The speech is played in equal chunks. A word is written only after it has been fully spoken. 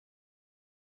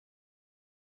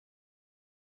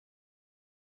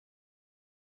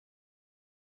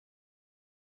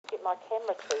get my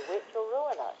camera too wet, you'll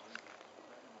ruin it.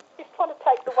 She's trying to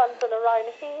take the ones in her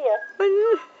own hair.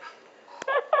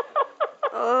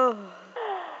 Oh.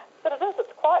 But it is,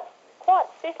 it's quite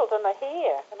settled in the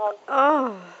hair. And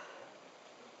Oh.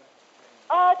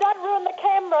 Oh, don't ruin the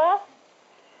camera.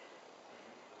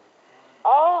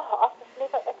 Oh, I've just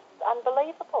never, it's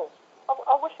unbelievable.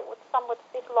 I wish some would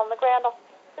settle on the ground. I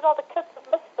said, oh, the kids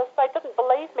have missed this. They didn't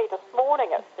believe me this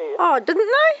morning at first. Oh, didn't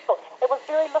they? It was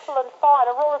very little and fine.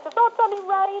 Aurora says, oh, it's only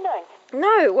raining.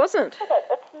 No, it wasn't.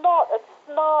 It's not, it's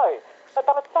snow. But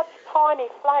they were such tiny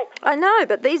flakes. I know,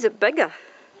 but these are bigger.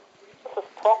 This is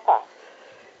proper.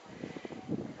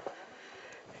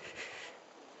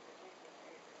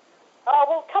 Oh,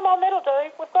 well, come on, that'll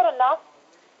do. We've got enough.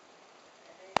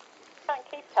 Can't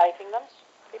keep taking them.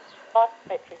 My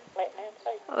battery's flat now,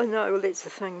 too. Oh no, well that's the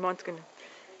thing.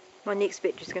 My next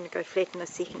battery's going to go flat in a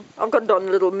second. I've got it on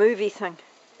a little movie thing.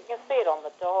 You can see it on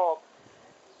the dog.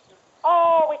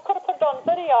 Oh, we could have put it on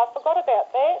video. I forgot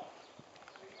about that.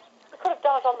 We could have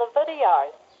done it on the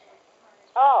video.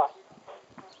 Oh.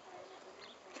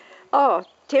 Oh,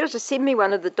 tell her to send me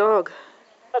one of the dog.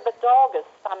 But the dog is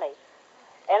funny.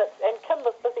 And Kim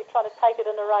was busy trying to take it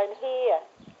in her own hair.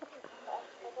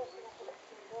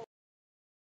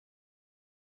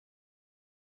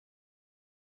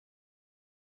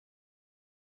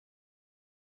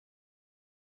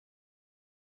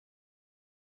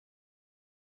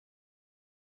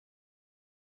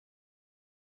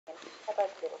 How about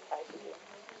a little tape again?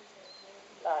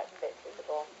 No, batteries are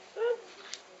gone.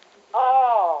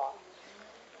 Oh.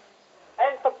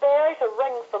 And for Barry to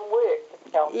ring from work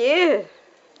to tell me. Yeah.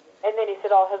 And then he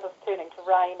said, oh, his is turning to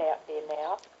rain out there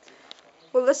now.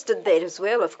 Well, this did that as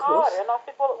well, of course. Oh, and I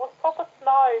said, well, it was proper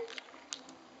snow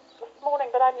this morning,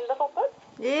 but only little bits.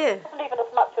 Yeah. It wasn't even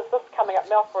as much as this coming up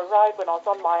Malfoy Road when I was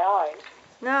on my own.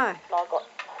 No. And I got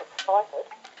excited.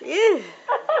 Yeah.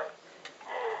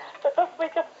 But this, we're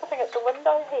just sitting at the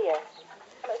window here.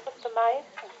 And it's just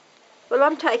amazing. Well,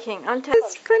 I'm taking.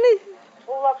 It's funny.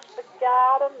 All up the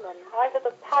garden and over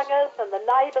the pungers and the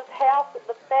neighbour's house at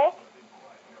the back.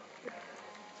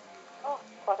 Oh,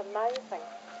 it's quite amazing.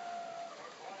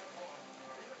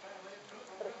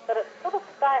 But it's sort of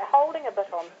holding a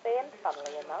bit on sand,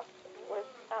 funnily enough. We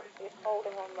can't see it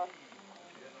holding on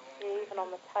even on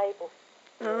the table.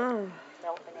 Oh.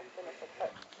 Melting as soon as it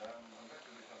hits.